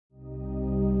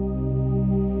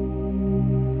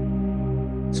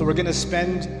So we're going to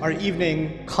spend our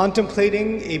evening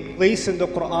contemplating a place in the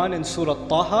Quran in Surah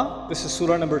Taha. This is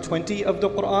Surah number 20 of the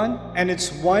Quran, and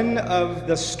it's one of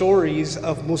the stories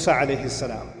of Musa alayhi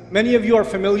salam. Many of you are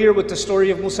familiar with the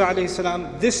story of Musa alayhi salam.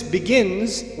 This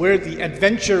begins where the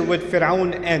adventure with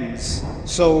Fir'aun ends.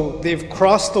 So they've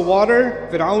crossed the water,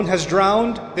 Fir'aun has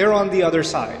drowned, they're on the other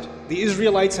side. The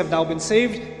Israelites have now been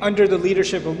saved under the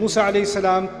leadership of Musa alayhi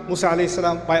salam. Musa alayhi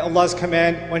salam, by Allah's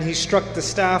command, when he struck the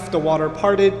staff, the water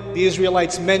parted. The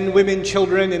Israelites, men, women,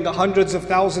 children, in the hundreds of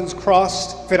thousands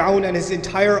crossed. Fir'aun and his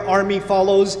entire army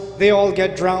follows. They all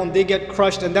get drowned, they get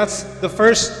crushed. And that's the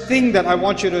first thing that I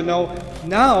want you to know.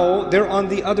 Now they're on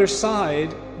the other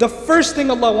side. The first thing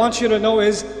Allah wants you to know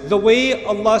is the way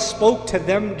Allah spoke to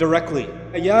them directly.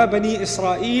 Ya Bani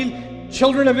Israel,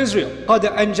 children of Israel, قَدْ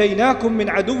أَنْجَيْنَاكُمْ مِنْ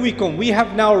عَدُوِّكُمْ, we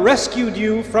have now rescued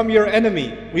you from your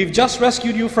enemy. We've just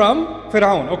rescued you from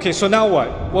Fir'aun. Okay, so now what?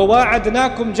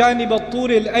 وَوَاعَدْنَاكُمْ جَانِبَ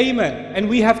الطُّورِ الْأَيْمَنِ, and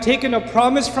we have taken a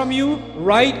promise from you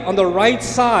right on the right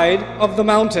side of the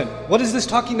mountain. What is this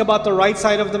talking about, the right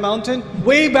side of the mountain?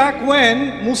 Way back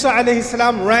when Musa alayhi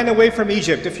salam ran away from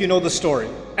Egypt, if you know the story.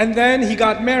 And then he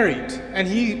got married and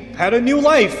he had a new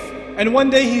life. And one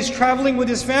day he's traveling with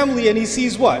his family and he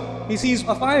sees what? He sees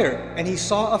a fire. And he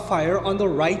saw a fire on the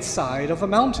right side of a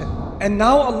mountain. And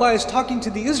now Allah is talking to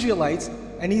the Israelites,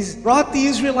 and He's brought the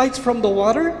Israelites from the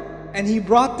water and He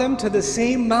brought them to the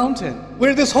same mountain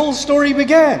where this whole story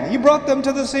began. He brought them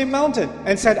to the same mountain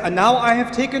and said, and now I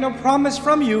have taken a promise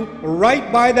from you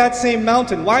right by that same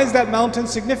mountain. Why is that mountain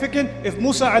significant? If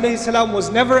Musa alayhi salam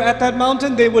was never at that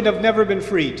mountain, they would have never been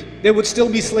freed. They would still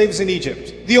be slaves in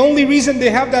Egypt. The only reason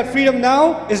they have that freedom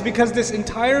now is because this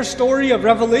entire story of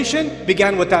revelation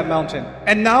began with that mountain.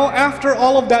 And now after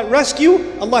all of that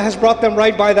rescue, Allah has brought them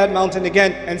right by that mountain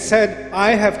again and said,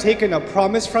 I have taken a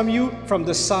promise from you from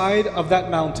the side of that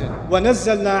mountain.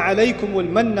 وَنَزَّلْنَا عَلَيْكُمُ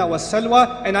الْمَنَّ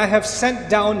وَالسَّلْوَى, and I have sent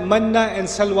down manna and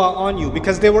salwa on you,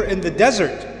 because they were in the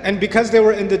desert. And because they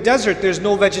were in the desert, there's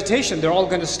no vegetation. They're all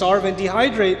going to starve and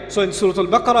dehydrate. So in Surah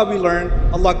Al-Baqarah we learn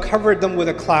Allah covered them with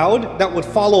a cloud that would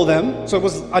follow them. So it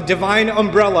was a divine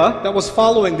umbrella that was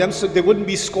following them, so they wouldn't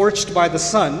be scorched by the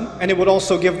sun. And it would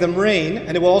also give them rain,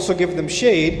 and it would also give them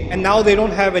shade. And now they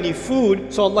don't have any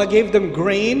food, so Allah gave them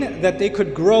grain that they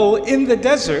could grow in the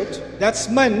desert. That's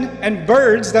man, and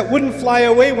birds that wouldn't fly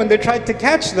away when they tried to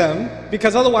catch them,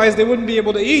 because otherwise they wouldn't be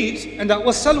able to eat. And that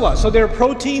was salwa. So their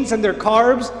proteins and their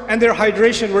carbs and their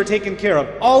hydration were taken care of.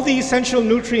 All the essential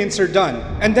nutrients are done.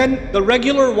 And then the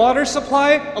regular water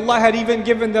supply, Allah had even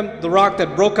given them the rock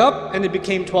that broke up and it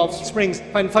became 12 springs.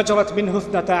 فَانْفَجَرَتْ مِنْهُ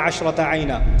اثْنَتَا عَشْرَةَ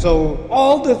عَيْنًا. So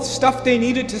all the stuff they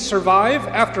needed to survive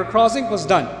after crossing was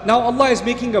done. Now Allah is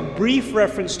making a brief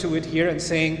reference to it here and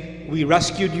saying, we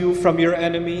rescued you from your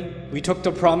enemy. We took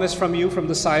the promise from you from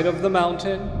the side of the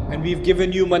mountain, and we've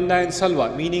given you manna and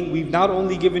salwa, meaning we've not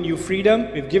only given you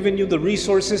freedom, we've given you the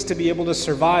resources to be able to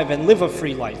survive and live a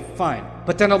free life. Fine.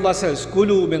 But then Allah says,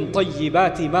 كُلُوا مِن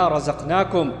طَيِّبَاتِ مَا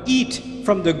رَزَقْنَاكُمْ, eat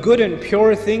from the good and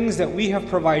pure things that we have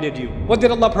provided you. What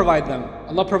did Allah provide them?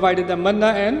 Allah provided them manna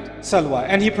and salwa,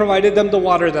 and He provided them the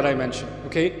water that I mentioned.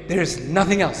 Okay? There's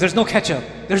nothing else. There's no ketchup.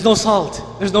 There's no salt.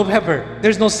 There's no pepper.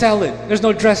 There's no salad. There's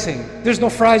no dressing. There's no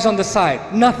fries on the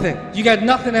side. Nothing. You got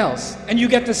nothing else. And you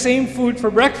get the same food for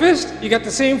breakfast. You get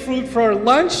the same food for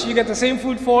lunch. You get the same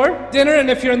food for dinner. And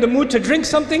if you're in the mood to drink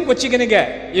something, what you gonna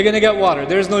get? You're gonna get water.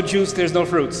 There's no juice. There's no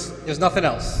fruits. There's nothing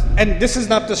else. And this is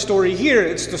not the story here.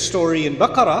 It's the story in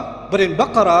Baqarah. But in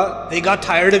Baqarah, they got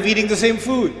tired of eating the same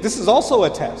food. This is also a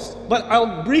test. But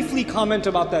I'll briefly comment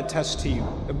about that test to you.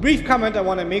 A brief comment I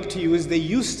want to make to you is they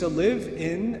used to live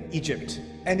in Egypt.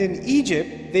 And in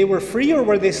Egypt, they were free, or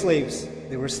were they slaves?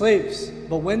 They were slaves.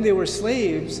 But when they were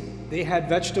slaves, they had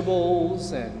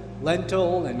vegetables and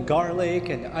lentil and garlic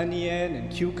and onion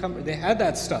and cucumber. They had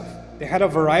that stuff. They had a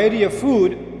variety of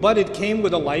food, but it came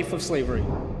with a life of slavery.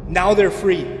 Now they're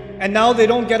free. And now they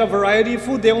don't get a variety of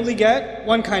food, they only get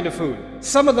one kind of food.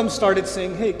 Some of them started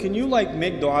saying, hey, can you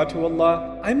make dua to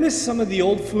Allah? I miss some of the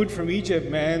old food from Egypt,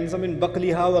 man. Some in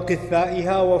baqliha wa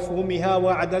qithaiha wa fumiha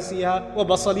wa adasiha wa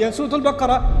basaliha. Surah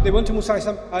Al-Baqarah, they went to Musa and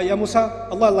said, Ya Musa,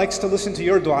 Allah likes to listen to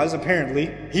your du'as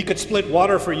apparently. He could split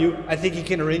water for you. I think He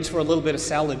can arrange for a little bit of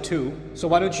salad too. So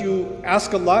why don't you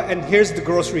ask Allah, and here's the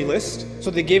grocery list. So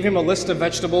they gave him a list of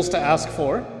vegetables to ask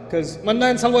for. Because manna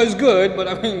and salwa is good, but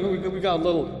I mean, we got a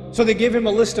little. So they gave him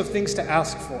a list of things to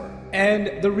ask for.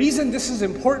 And the reason this is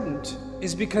important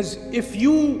is because if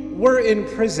you were in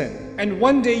prison and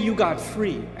one day you got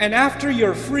free, and after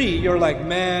you're free, you're like,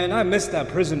 man, I miss that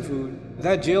prison food.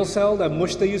 That jail cell, that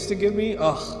mush they used to give me,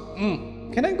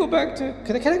 can I go back to,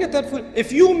 can I get that food?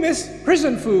 If you miss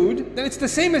prison food, then it's the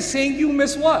same as saying you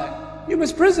miss what? You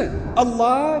miss prison.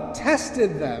 Allah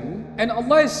tested them, and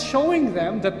Allah is showing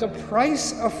them that the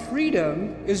price of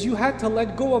freedom is you had to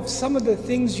let go of some of the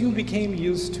things you became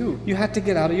used to. You had to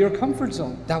get out of your comfort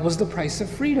zone. That was the price of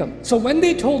freedom. So when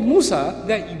they told Musa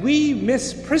that we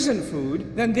miss prison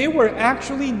food, then they were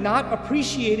actually not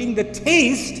appreciating the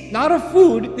taste, not of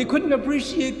food. They couldn't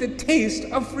appreciate the taste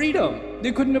of freedom.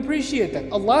 They couldn't appreciate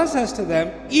that. Allah says to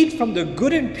them, eat from the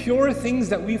good and pure things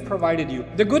that we've provided you.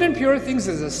 The good and pure things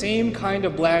is the same kind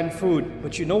of bland food.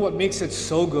 But you know what makes it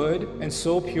so good and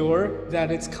so pure?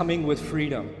 That it's coming with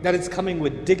freedom. That it's coming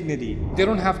with dignity. They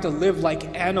don't have to live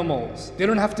like animals. They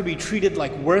don't have to be treated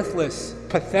like worthless,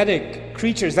 pathetic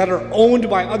creatures that are owned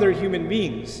by other human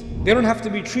beings. They don't have to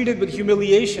be treated with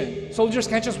humiliation. Soldiers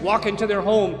can't just walk into their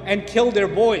home and kill their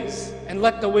boys and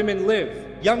let the women live.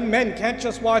 Young men can't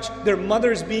just watch their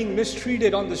mothers being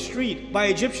mistreated on the street by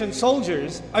Egyptian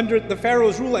soldiers under the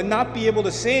Pharaoh's rule and not be able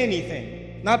to say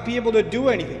anything, not be able to do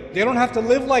anything. They don't have to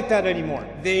live like that anymore.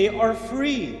 They are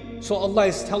free. So Allah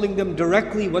is telling them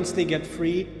directly once they get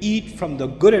free, eat from the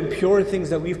good and pure things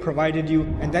that we've provided you.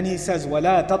 And then He says,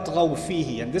 وَلَا تَطْغَوْا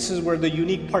فِيهِ. And this is where the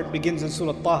unique part begins in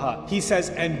Surah Taha. He says,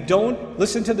 and don't,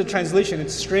 listen to the translation,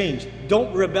 it's strange,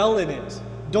 don't rebel in it.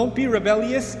 Don't be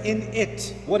rebellious in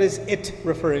it. What is it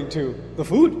referring to? The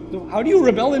food. How do you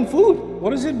rebel in food?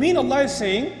 What does it mean? Allah is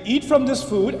saying, eat from this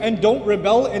food and don't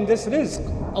rebel in this rizq.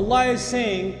 Allah is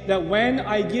saying that when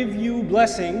I give you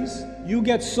blessings, you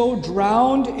get so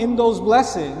drowned in those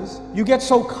blessings, you get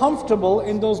so comfortable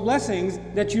in those blessings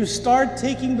that you start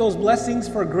taking those blessings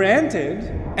for granted.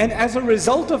 And as a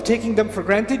result of taking them for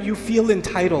granted, you feel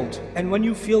entitled. And when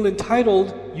you feel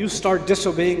entitled, you start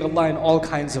disobeying Allah in all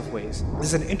kinds of ways. This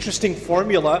is an interesting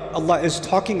formula Allah is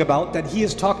talking about that He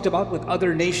has talked about with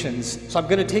other nations. So I'm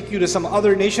going to take you to some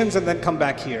other nations and then come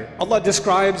back here. Allah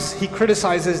describes, He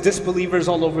criticizes disbelievers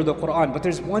all over the Quran. But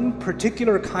there's one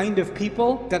particular kind of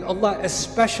people that Allah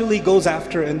especially goes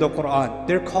after in the Quran.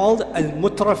 They're called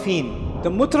al-mutrafin. The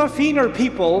mutrafin are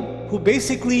people who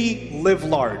basically live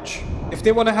large. If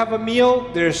they want to have a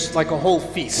meal, there's like a whole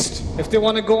feast. If they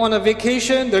want to go on a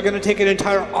vacation, they're going to take an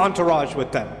entire entourage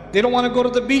with them. They don't want to go to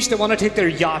the beach, they want to take their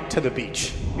yacht to the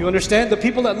beach. You understand? The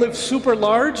people that live super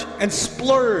large and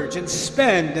splurge and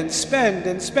spend and spend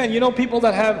and spend. You know, people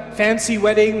that have fancy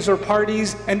weddings or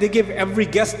parties and they give every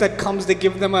guest that comes, they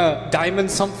give them a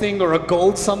diamond something or a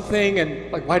gold something.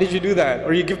 And like, why did you do that?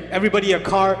 Or you give everybody a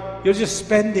car. You're just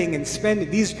spending and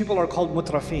spending. These people are called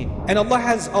mutrafin. And Allah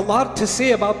has a lot to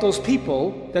say about those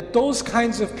people, that those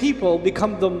kinds of people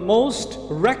become the most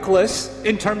reckless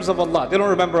in terms of Allah. They don't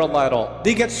remember Allah at all.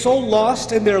 They get so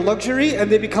lost in their luxury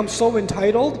and they become so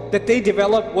entitled that they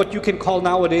develop what you can call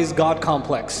nowadays God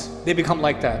complex. They become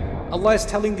like that. Allah is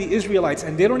telling the Israelites,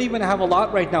 and they don't even have a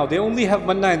lot right now. They only have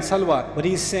manna and salwa. But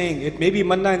He's saying, it may be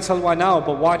manna and salwa now,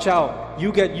 but watch out.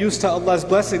 You get used to Allah's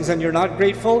blessings and you're not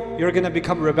grateful, you're going to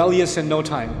become rebellious in no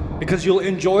time. Because you'll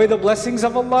enjoy the blessings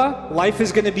of Allah, life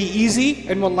is going to be easy,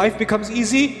 and when life becomes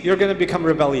easy, you're going to become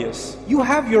rebellious. You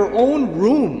have your own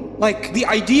room. Like the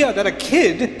idea that a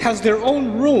kid has their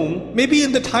own room, maybe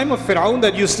in the time of Fir'aun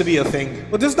that used to be a thing.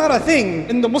 But this is not a thing.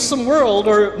 In the Muslim world,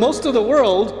 or most of the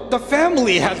world, the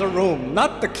family has a room,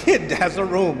 not the kid has a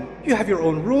room. You have your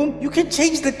own room. You can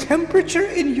change the temperature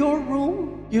in your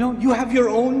room. You know, you have your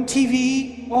own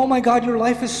TV. Oh my God, your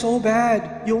life is so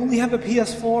bad. You only have a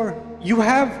PS4. You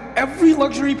have every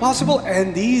luxury possible,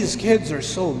 and these kids are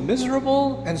so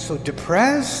miserable and so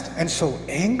depressed and so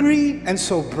angry and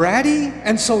so bratty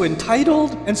and so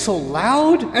entitled and so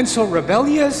loud and so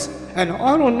rebellious. And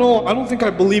I don't know, I don't think I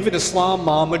believe in Islam,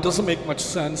 Mom. It doesn't make much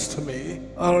sense to me.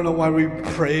 I don't know why we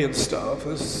pray and stuff.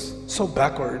 It's so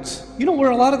backwards. You know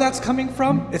where a lot of that's coming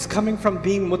from? It's coming from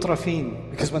being mutrafin.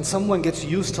 Because when someone gets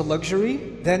used to luxury,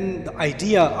 then the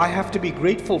idea, I have to be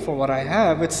grateful for what I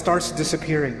have, it starts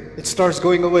disappearing. It starts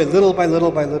going away little by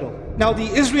little by little. Now the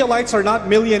Israelites are not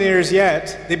millionaires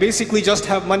yet. They basically just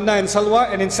have manna and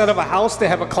salwa, and instead of a house, they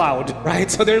have a cloud, right?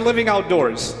 So they're living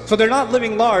outdoors. So they're not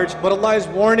living large, but Allah is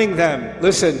warning them.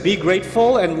 Listen, be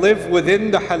grateful and live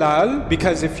within the halal,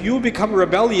 because if you become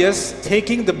rebellious,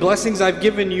 taking the blessings I've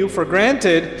given you for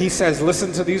granted, He says,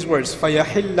 listen to these words,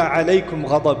 فَيَحِلَّ عَلَيْكُمْ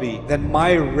غَضَبِي. Then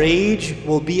my rage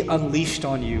will be unleashed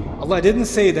on you. Allah didn't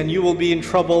say then you will be in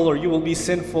trouble or you will be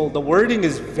sinful. The wording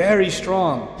is very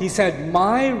strong. He said,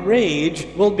 my rage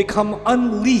will become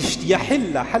unleashed.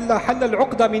 يَحِلَّ حَلَّ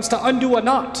الْعُقْدَ means to undo a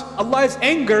knot. Allah's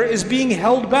anger is being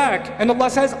held back, and Allah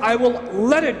says, I will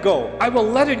let it go. I will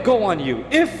let it go on you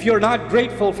if you're not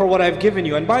grateful for what I've given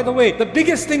you. And by the way, the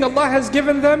biggest thing Allah has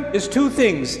given them is two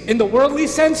things. In the worldly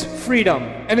sense, freedom.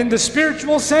 And in the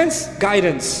spiritual sense,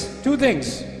 guidance. Two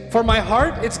things. For my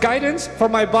heart, it's guidance. For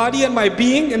my body and my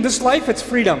being in this life, it's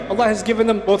freedom. Allah has given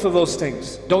them both of those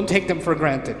things. Don't take them for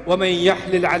granted. وَمَن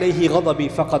يَحْلِلْ عَلَيْهِ غَضَبِي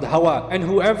فَقَدْ هَوَى. And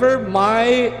whoever my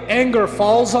anger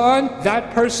falls on,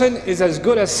 that person is as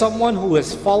good as someone who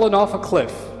has fallen off a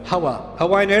cliff. Hawa.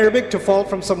 Hawa in Arabic, to fall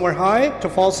from somewhere high, to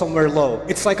fall somewhere low.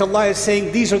 It's like Allah is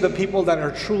saying, these are the people that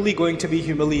are truly going to be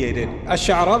humiliated.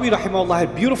 Ash-Sha'rabi rahimahullah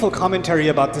had beautiful commentary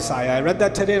about this ayah. I read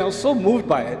that today and I was so moved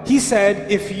by it. He said,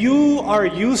 if you are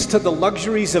used to the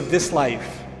luxuries of this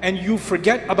life and you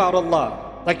forget about Allah,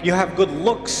 like you have good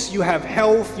looks, you have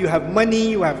health, you have money,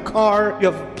 you have car,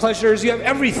 you have pleasures, you have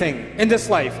everything in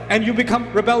this life, and you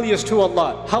become rebellious to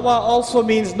Allah. Hawa also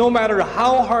means no matter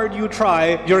how hard you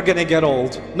try, you're gonna get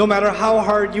old. No matter how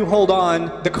hard you hold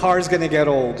on, the car's gonna get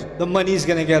old, the money's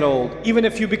gonna get old. Even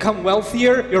if you become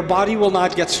wealthier, your body will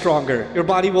not get stronger. Your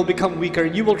body will become weaker.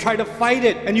 You will try to fight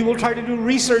it, and you will try to do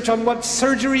research on what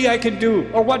surgery I can do,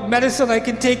 or what medicine I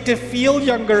can take to feel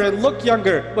younger and look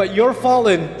younger. But you're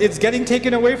fallen. It's getting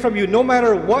taken away from you no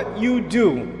matter what you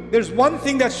do. There's one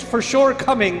thing that's for sure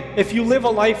coming if you live a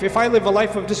life, if I live a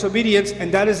life of disobedience,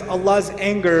 and that is Allah's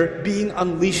anger being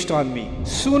unleashed on me.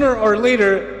 Sooner or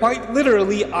later, quite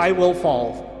literally, I will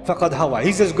fall. Faqad hawa.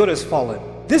 He's as good as fallen.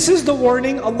 This is the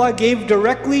warning Allah gave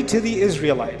directly to the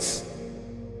Israelites.